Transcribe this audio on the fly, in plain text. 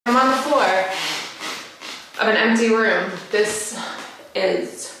of an empty room. This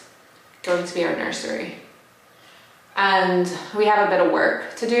is going to be our nursery. And we have a bit of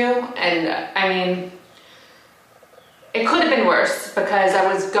work to do. And I mean, it could have been worse because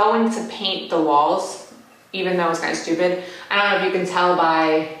I was going to paint the walls, even though it was kind of stupid. I don't know if you can tell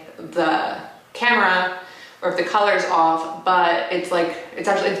by the camera or if the color's off, but it's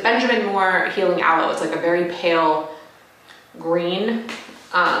Benjamin Moore Healing Aloe. It's like a very pale green.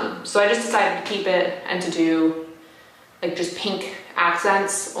 So I just decided to keep it and to do like just pink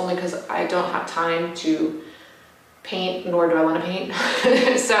accents, only because I don't have time to paint, nor do I want to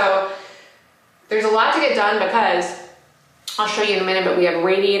paint. So there's a lot to get done because I'll show you in a minute, but we have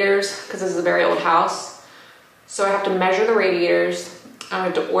radiators because this is a very old house. So I have to measure the radiators. I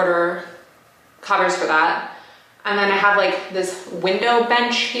have to order covers for that. And then I have like this window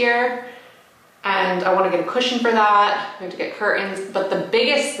bench here and I want to get a cushion for that. We have to get curtains. But the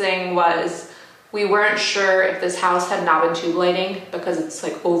biggest thing was we weren't sure if this house had knob and tube lighting because it's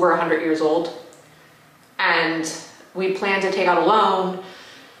like over 100 years old. And we plan to take out a loan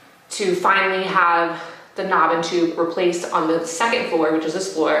to finally have the knob and tube replaced on the second floor, which is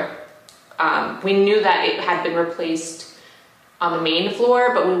this floor. We knew that it had been replaced on the main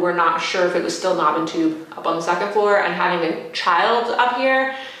floor, but we were not sure if it was still knob and tube up on the second floor. And having a child up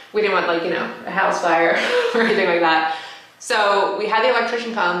here, we didn't want like, you know, a house fire or anything like that. So we had the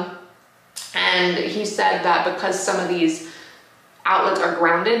electrician come and he said that because some of these outlets are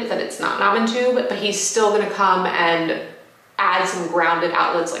grounded, that it's not knob and tube, but he's still gonna come and add some grounded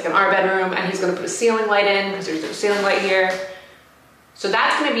outlets like in our bedroom, and he's gonna put a ceiling light in because there's no ceiling light here. So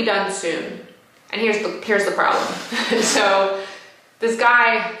that's gonna be done soon. And here's the problem. So this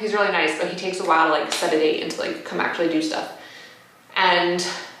guy, he's really nice, but he takes a while to like set a date and to like come actually do stuff. And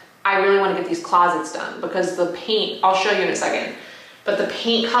I really want to get these closets done because the paint, I'll show you in a second, but the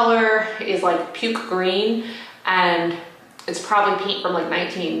paint color is like puke green and it's probably paint from like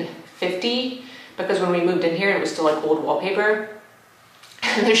 1950 because when we moved in here it was still like old wallpaper.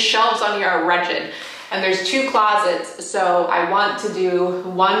 And the shelves on here are wretched. And there's two closets, so I want to do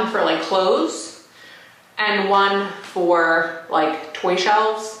one for like clothes and one for like toy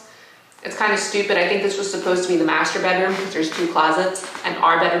shelves. It's kind of stupid. I think this was supposed to be the master bedroom because there's two closets and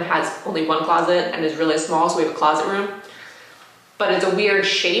our bedroom has only one closet and is really small, so we have a closet room. But it's a weird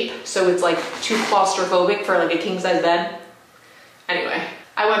shape, so it's like too claustrophobic for like a king size bed. Anyway,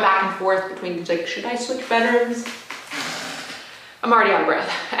 I went back and forth between like, should I switch bedrooms? I'm already out of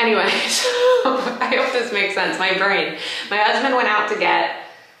breath. Anyway, so I hope this makes sense. My brain. My husband went out to get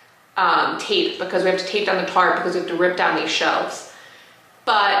tape because we have to tape down the tarp because we have to rip down these shelves.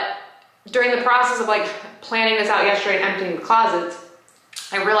 But during the process of like planning this out yesterday and emptying the closets,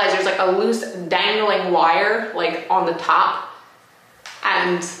 I realized there's like a loose dangling wire like on the top.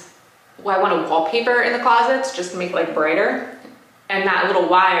 And I want to wallpaper in the closets just to make it like brighter. And that little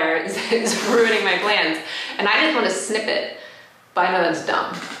wire is ruining my plans. And I just want to snip it. But I know that's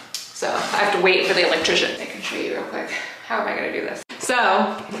dumb. So I have to wait for the electrician. I can show you real quick. How am I gonna do this?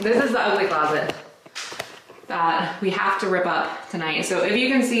 So this is the ugly closet that we have to rip up tonight. So if you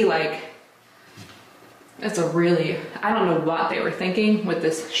can see, like, it's a really, I don't know what they were thinking with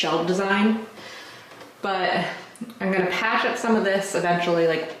this shelf design, but I'm gonna patch up some of this eventually,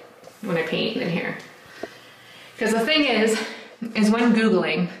 like when I paint in here. Because the thing is when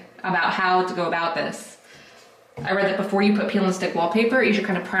Googling about how to go about this, I read that before you put peel and stick wallpaper, you should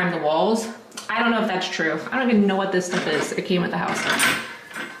kind of prime the walls. I don't know if that's true. I don't even know what this stuff is. It came with the house.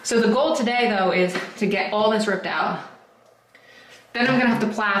 So the goal today though is to get all this ripped out. Then I'm gonna have to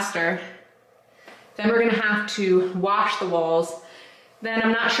plaster. Then we're gonna have to wash the walls. Then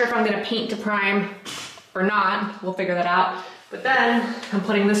I'm not sure if I'm gonna paint to prime or not. We'll figure that out. But then I'm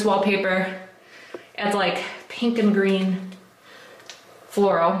putting this wallpaper. It's like pink and green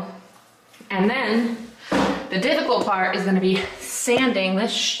floral. And then the difficult part is gonna be sanding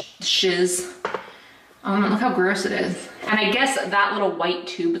this shiz. Look how gross it is. And I guess that little white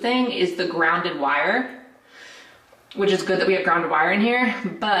tube thing is the grounded wire, which is good that we have grounded wire in here.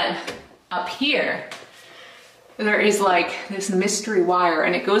 But up here, there is like this mystery wire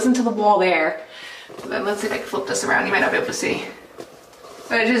and it goes into the wall there. So then let's see if I can flip this around. You might not be able to see.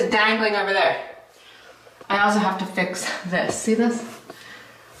 But it's just dangling over there. I also have to fix this. See this?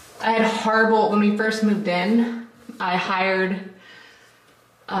 I had horrible, when we first moved in, I hired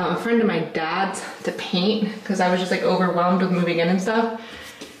a friend of my dad's to paint because I was just like overwhelmed with moving in and stuff.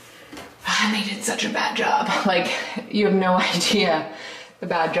 And they did such a bad job. Like, you have no idea the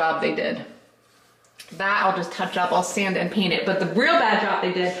bad job they did. That I'll just touch up, I'll sand and paint it. But the real bad job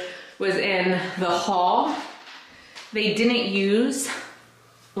they did was in the hall. They didn't use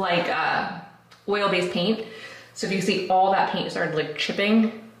like oil-based paint. So if you see all that paint started like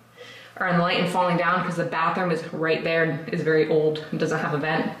chipping or in the light and falling down, because the bathroom is right there and is very old and doesn't have a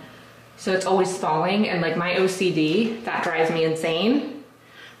vent. So it's always falling, and like my OCD, that drives me insane.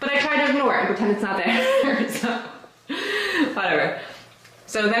 But I try to ignore it and pretend it's not there, so whatever.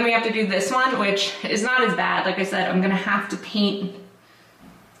 So then we have to do this one, which is not as bad. Like I said, I'm gonna have to paint,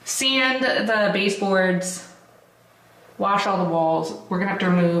 sand the baseboards, wash all the walls. We're gonna have to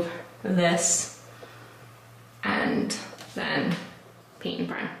remove this and then paint and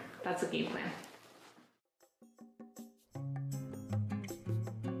prime. That's the game plan.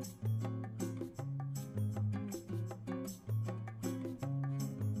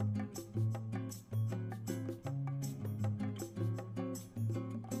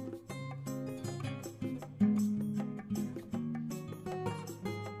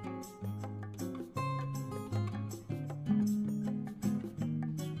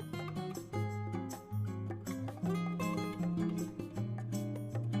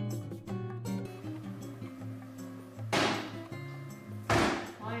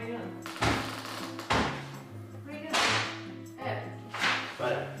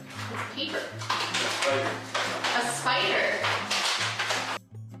 Paper. A spider.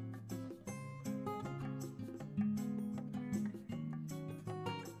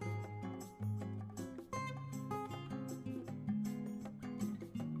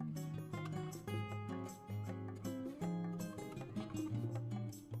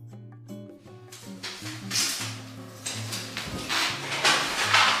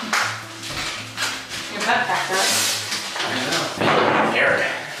 Your butt packed up. I know. Eric.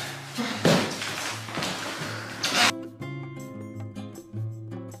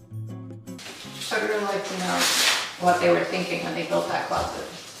 I'd really like to know what they were thinking when they built that closet.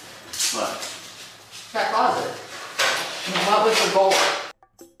 What? That closet. I mean, what was the goal?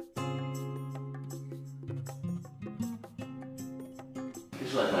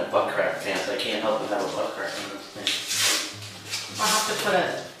 These are like my butt crack pants. I can't help but have a butt crack in this thing. I'll have to put an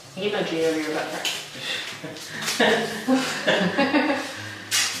emoji over your butt crack. I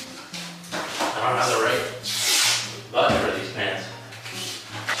don't have the right butt for these pants.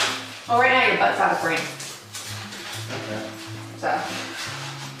 Well, right now your butt's out of frame. Okay. So.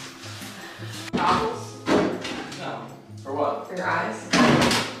 Goggles No. For what? for your eyes.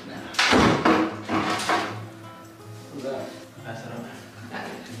 No. What's that? Pass it over.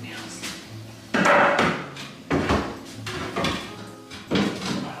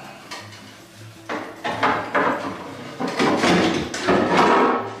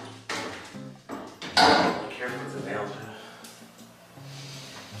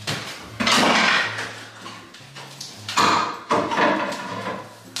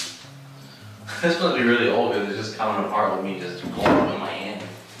 This must be really old because it's just coming apart with me just going up in my hand.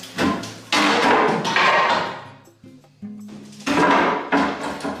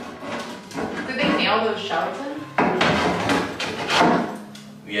 Did they nail those shelves in?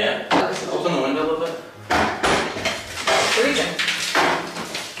 Yeah? Open the window a little bit. It's freezing.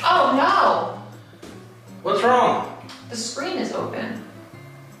 Oh no! What's wrong? The screen is open.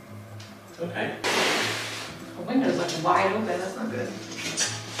 It's okay. The window's like wide open, that's not good.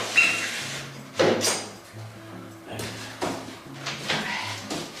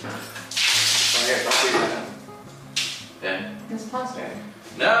 Yeah. It's plaster.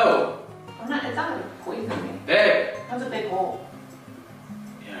 No! I'm not, it's not gonna poison me. Babe! That's a big hole.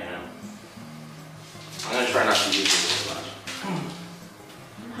 Yeah, I know. I'm gonna try not to use this too much.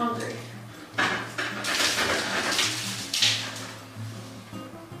 I'm hungry.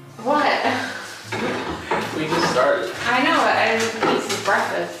 What? We just started. I know, I didn't eat some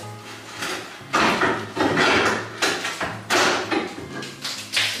breakfast.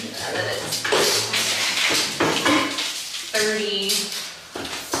 And then it's 30.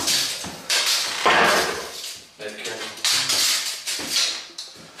 Okay.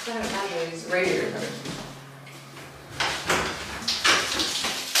 I don't imagine these radiators.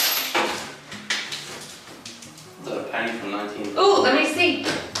 Is that a penny from 19? Ooh, let me see.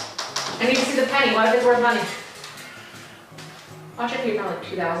 I need to see the penny. What if it's worth money? Watch it be from like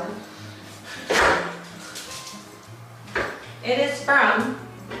 2000. It is from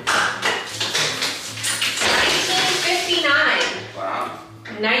 1959. Wow.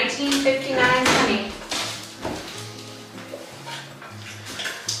 1959 penny.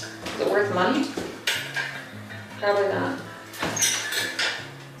 Is it worth money? Probably not.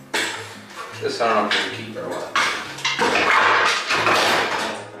 This I don't know if we can keep or what.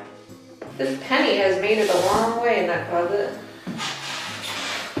 This penny has made it a long way in that closet.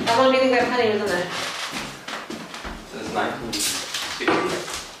 How long do you think that penny was in there? Since 1960.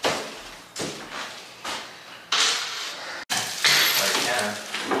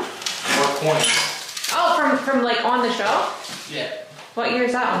 coins. Oh, from like on the shelf? Yeah. What year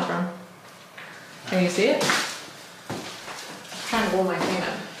is that one from? Can you see it? I'm trying to blow my thing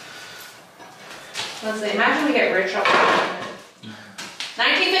up. Let's see, imagine we get rich off of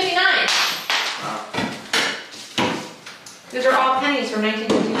 1959! Wow. These are all pennies from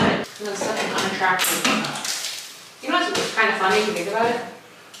 1959. That's such an unattractive. You know what's kind of funny if you think about it?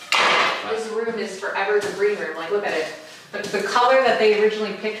 This room is forever the green room. Like, look at it. The color that they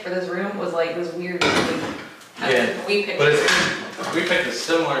originally picked for this room was like this weird green. Yeah, we picked but we picked a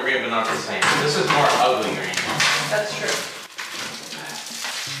similar green, but not the same. This is more ugly green. That's true.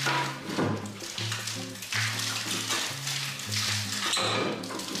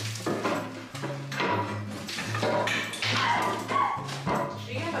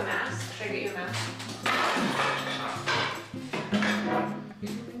 Should you have a mask? Should I get you a mask?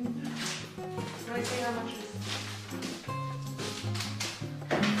 Let me see how much it is.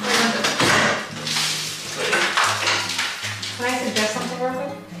 Can I suggest something real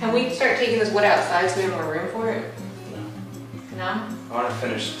quick? Can we start taking this wood outside so we have more room for it? No? I want to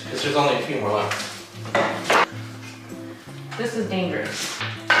finish, because there's only a few more left. This is dangerous.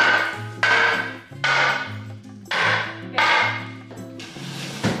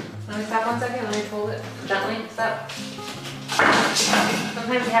 Let me stop 1 second, let me hold it gently, stop.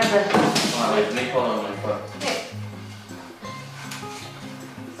 Sometimes you have the... Hold on, let me hold on my foot. Okay.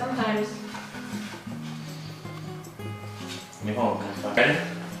 Sometimes... Let me hold on my foot. Ready?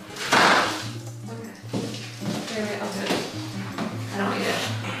 Okay. Wait, I'll do it. I don't need it.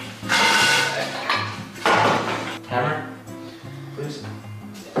 Hammer? Please?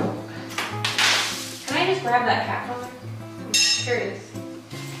 Can I just grab that cat collar? I'm curious.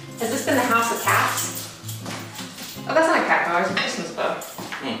 Has this been the house of cats? Oh, that's not a cat collar, it's a Christmas bow.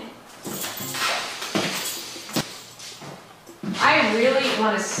 I really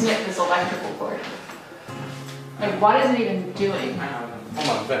want to snip this electrical cord. Like, what is it even doing? I don't know.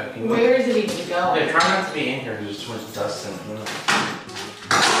 Hold on, back. Where is it even going? Yeah, try not to be in here because there's too much dust in it.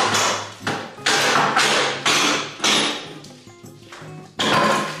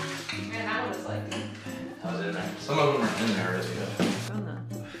 Man, that one is like... How's it in there? Some of them are in there really good.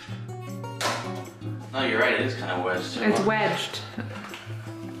 No, you're right, it is kind of wedged. It's wedged.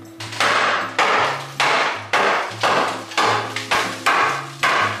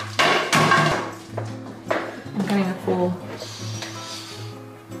 I'm getting a full...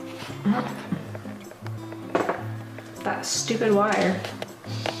 That stupid wire.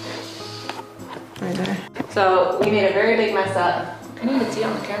 Right there. So we made a very big mess up. Can you even see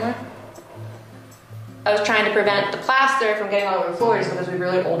on the camera? I was trying to prevent the plaster from getting all over the floors because we have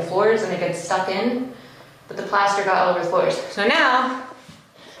really old floors and it gets stuck in. But the plaster got all over the floors. So now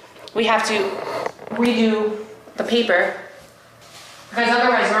we have to redo the paper. Because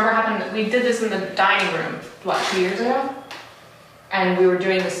otherwise, remember what happened? We did this in the dining room, what, 2 years ago? And we were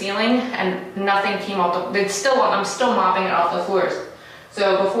doing the ceiling and nothing came off I'm still mopping it off the floors.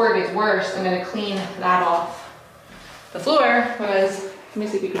 So before it gets worse, I'm gonna clean that off. The floor was, let me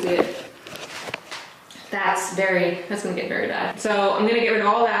see if you can see it. That's gonna get very bad. So I'm gonna get rid of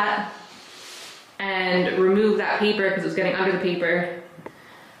all that and remove that paper because it's getting under the paper.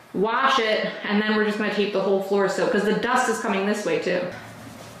 Wash it, and then we're just gonna tape the whole floor so, because the dust is coming this way too.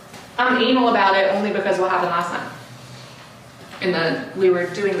 I'm anal about it only because what happened last time. We were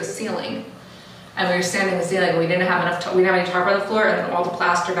doing the ceiling, and we were sanding the ceiling, and we didn't have enough, we didn't have any tarp on the floor, and then all the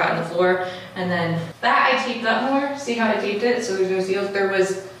plaster got in the floor, and then that I taped up more. See how I taped it? So there's no seals. There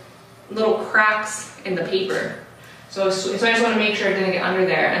was little cracks in the paper. So I just want to make sure it didn't get under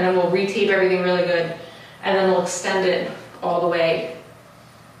there, and then we'll retape everything really good, and then we'll extend it all the way.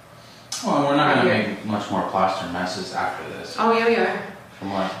 Well, we're not going to make much more plaster messes after this. Oh yeah, we are.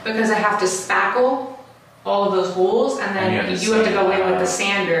 From what? Because I have to spackle all of those holes, and then you have to go in with the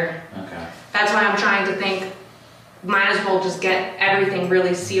sander. Okay. That's why I'm trying to think, might as well just get everything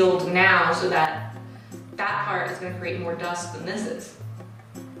really sealed now so that that part is going to create more dust than this is.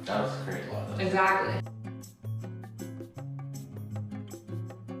 That was a great lot of dust. Exactly.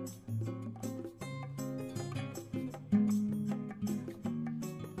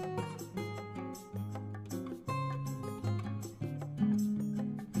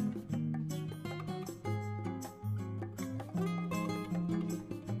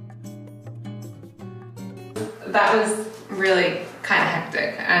 That was really kind of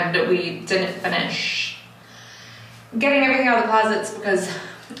hectic, and we didn't finish getting everything out of the closets because,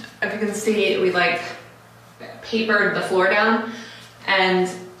 if you can see, we like papered the floor down, and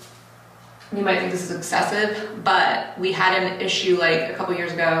you might think this is excessive, but we had an issue like a couple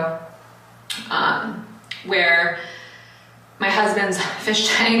years ago where my husband's fish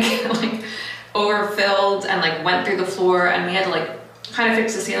tank like overfilled and like went through the floor, and we had to like kind of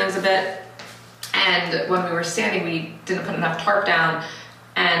fix the ceilings a bit. And when we were standing, we didn't put enough tarp down,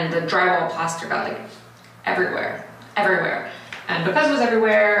 and the drywall plaster got like everywhere. And because it was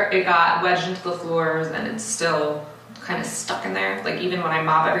everywhere, it got wedged into the floors, and it's still kind of stuck in there. Like even when I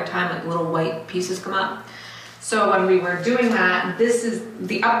mop every time, like little white pieces come up. So when we were doing that, this is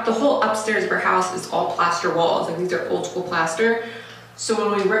the whole upstairs of our house is all plaster walls. Like these are old school plaster. So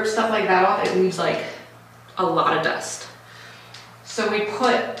when we rip stuff like that off, it leaves like a lot of dust. So we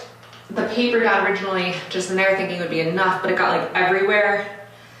put the paper down originally just in there thinking it would be enough, but it got like everywhere.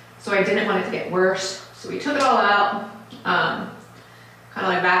 So I didn't want it to get worse. So we took it all out, kind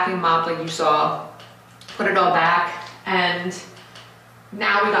of like vacuum mopped like you saw, put it all back, and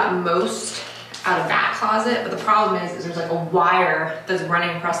now we got most out of that closet. But the problem is there's like a wire that's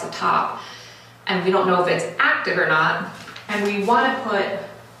running across the top, and we don't know if it's active or not. And we want to put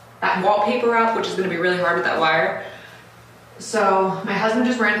that wallpaper up, which is going to be really hard with that wire. So my husband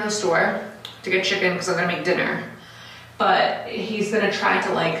just ran to the store to get chicken because I'm going to make dinner. But he's going to try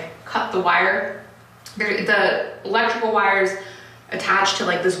to like cut the wire. The electrical wires attached to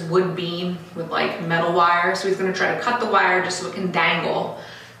like this wood beam with like metal wire. So he's going to try to cut the wire just so it can dangle,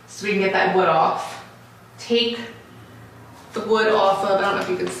 so we can get that wood off. Take the wood off of, I don't know if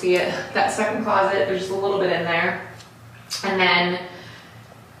you can see it, that second closet. There's just a little bit in there. And then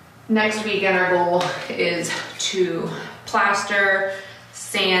next weekend our goal is to plaster,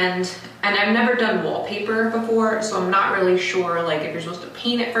 sand, and I've never done wallpaper before, so I'm not really sure like if you're supposed to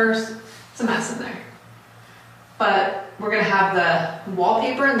paint it first. It's a mess in there. But we're gonna have the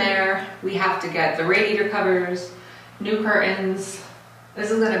wallpaper in there. We have to get the radiator covers, new curtains.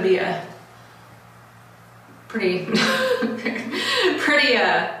 This is gonna be a pretty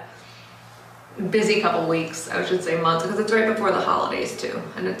busy couple weeks, I should say months, because it's right before the holidays too.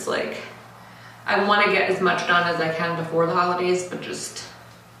 And it's like, I want to get as much done as I can before the holidays, but just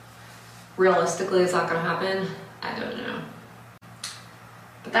realistically, it's not going to happen. I don't know.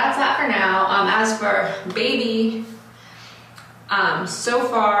 But that's that for now. As for baby, so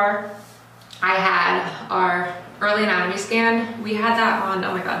far I had our early anatomy scan. We had that on,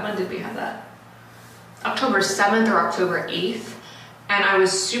 oh my God, when did we have that? October 7th or October 8th. And I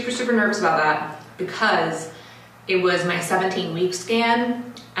was super, super nervous about that because it was my 17-week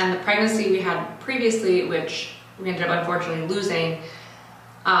scan, and the pregnancy we had previously, which we ended up unfortunately losing,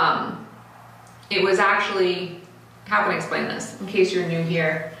 it was actually, how can I explain this in case you're new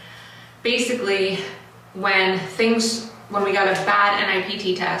here? Basically, when we got a bad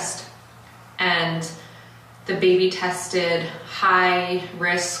NIPT test and the baby tested high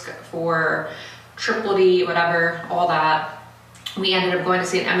risk for triple D, whatever, all that, we ended up going to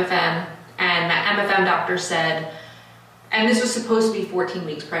see an MFM, and that MFM doctor said, and this was supposed to be 14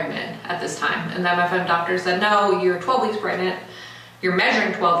 weeks pregnant at this time, and the MFM doctor said, no, you're 12 weeks pregnant, you're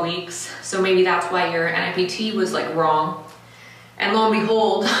measuring 12 weeks, so maybe that's why your NIPT was like wrong. And lo and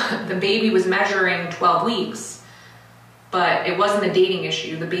behold, the baby was measuring 12 weeks, but it wasn't a dating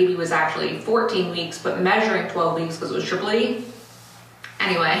issue. The baby was actually 14 weeks, but measuring 12 weeks because it was triple D.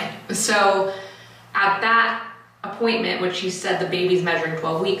 Anyway, so at that appointment, which he said the baby's measuring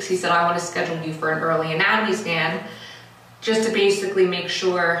 12 weeks, he said, I want to schedule you for an early anatomy scan just to basically make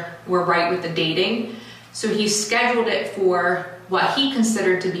sure we're right with the dating. So he scheduled it for what he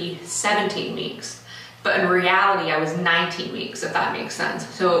considered to be 17 weeks. But in reality, I was 19 weeks, if that makes sense.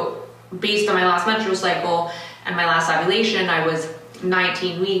 So based on my last menstrual cycle and my last ovulation, I was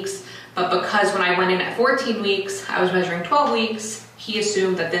 19 weeks. But because when I went in at 14 weeks, I was measuring 12 weeks, he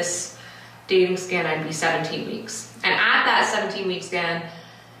assumed that this dating scan I'd be 17 weeks. And at that 17-week scan,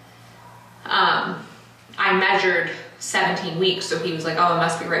 I measured 17 weeks. So he was like, oh, it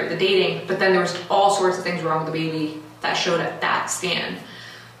must be right with the dating. But then there was all sorts of things wrong with the baby that showed at that scan.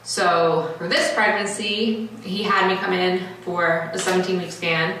 So for this pregnancy, he had me come in for a 17-week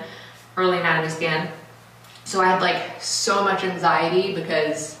scan, early anatomy scan. So I had like so much anxiety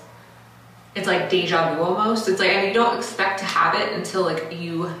because it's like deja vu almost. It's like, and you don't expect to have it until like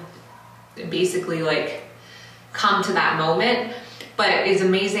you basically like come to that moment. But it's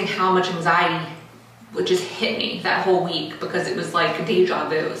amazing how much anxiety would just hit me that whole week because it was like deja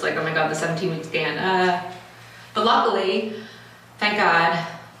vu. It was like, oh my God, the 17-week scan. But luckily, thank God,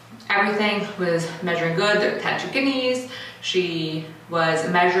 everything was measuring good. They had 2 kidneys. She was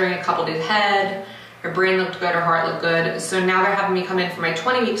measuring a couple days ahead. Her brain looked good, her heart looked good. So now they're having me come in for my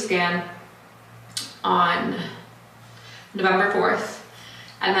 20-week scan on November 4th.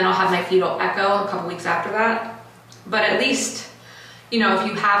 And then I'll have my fetal echo a couple weeks after that. But at least, you know, if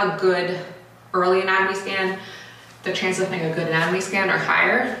you have a good early anatomy scan, the chances of having a good anatomy scan are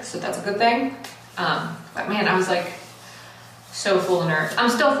higher, so that's a good thing. But man, I was like so full of nerves. I'm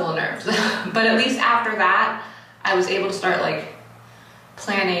still full of nerves, but at least after that, I was able to start like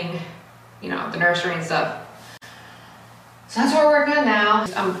planning, you know, the nursery and stuff. So that's what we're working on now.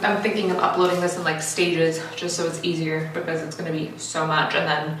 I'm thinking of uploading this in like stages just so it's easier because it's gonna be so much, and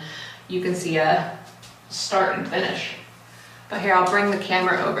then you can see a start and finish. But here, I'll bring the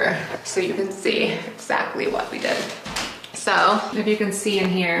camera over so you can see exactly what we did. So if you can see in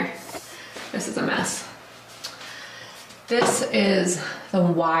here, this is a mess. This is the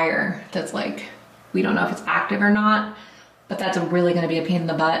wire that's like, we don't know if it's active or not, but that's really gonna be a pain in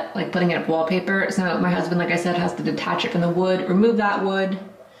the butt, like putting it up wallpaper. So my husband, like I said, has to detach it from the wood, remove that wood,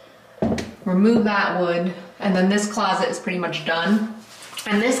 and then this closet is pretty much done.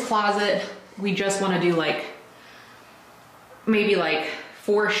 And this closet, we just wanna do like, maybe like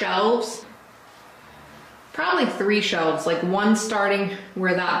 4 shelves, probably 3 shelves, like one starting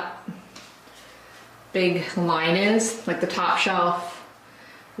where that big line is, like the top shelf,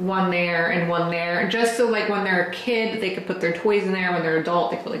 one there and one there, just so like when they're a kid they could put their toys in there, when they're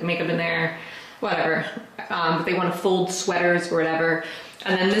adult they could put like makeup in there, whatever. But they want to fold sweaters or whatever.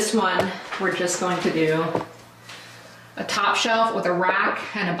 And then this one we're just going to do a top shelf with a rack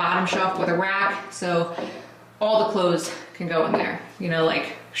and a bottom shelf with a rack, so all the clothes can go in there, you know,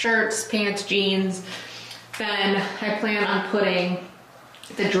 like shirts, pants, jeans. Then I plan on putting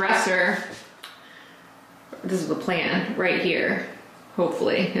the dresser, this is the plan, right here,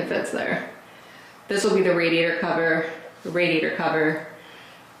 hopefully, if it's there. This will be the radiator cover,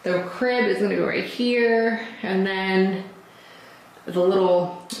 The crib is gonna go right here, and then the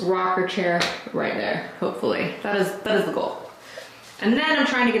little rocker chair right there, hopefully. That is the goal. And then I'm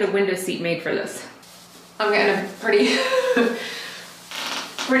trying to get a window seat made for this. I'm getting a pretty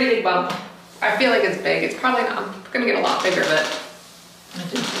big bump. I feel like it's big. It's probably not. I'm gonna get a lot bigger, but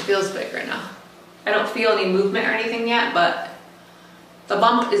it feels big right now. I don't feel any movement or anything yet, but the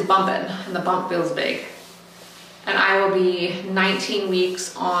bump is bumping and the bump feels big. And I will be 19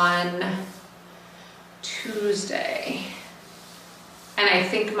 weeks on Tuesday. And I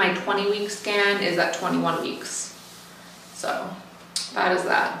think my 20-week scan is at 21 weeks. So that is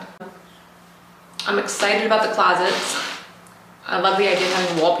that. I'm excited about the closets. I love the idea of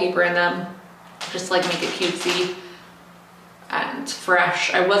having wallpaper in them, just to like make it cutesy and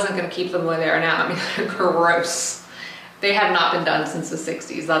fresh. I wasn't gonna keep them the way they are now. I mean, they're gross. They have not been done since the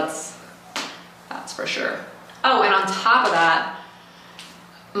 60s, that's for sure. Oh, and on top of that,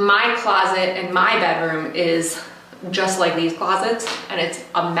 my closet in my bedroom is just like these closets, and it's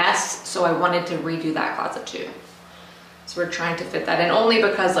a mess, so I wanted to redo that closet too. So we're trying to fit that in, only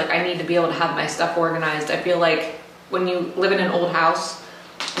because like I need to be able to have my stuff organized. I feel like when you live in an old house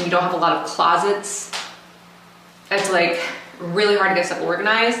and you don't have a lot of closets, it's like really hard to get stuff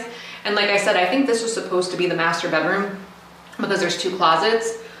organized. And like I said, I think this was supposed to be the master bedroom because there's 2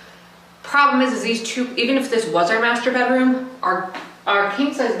 closets. Problem is these 2, even if this was our master bedroom, our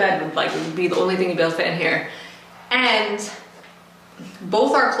king size bed would be the only thing you'd be able to fit in here. And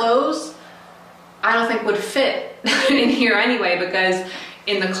both our clothes, I don't think would fit in here anyway, because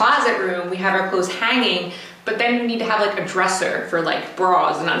in the closet room, we have our clothes hanging, but then you need to have like a dresser for like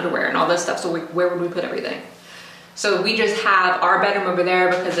bras and underwear and all this stuff. So where would we put everything? So we just have our bedroom over there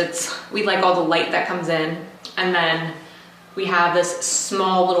because we like all the light that comes in. And then we have this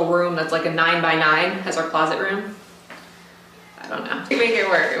small little room that's like a 9x9 as our closet room. I don't know. We make it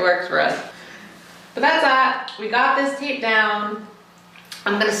work. It works for us. But that's that. We got this tape down.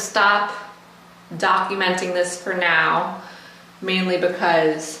 I'm gonna stop documenting this for now, mainly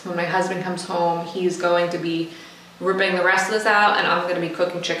because when my husband comes home, he's going to be ripping the rest of this out and I'm gonna be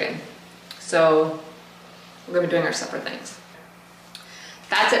cooking chicken. So we're gonna be doing our separate things.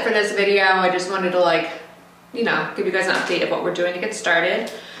 That's it for this video. I just wanted to like, you know, give you guys an update of what we're doing to get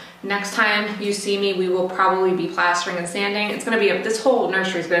started. Next time you see me, we will probably be plastering and sanding. It's gonna be this whole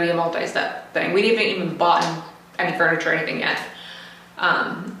nursery is gonna be a multi-step thing. We haven't even bought any furniture or anything yet.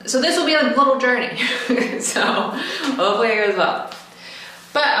 So this will be a little journey. So hopefully it goes well.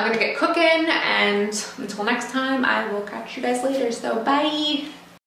 But I'm gonna get cooking, and until next time, I will catch you guys later. So bye.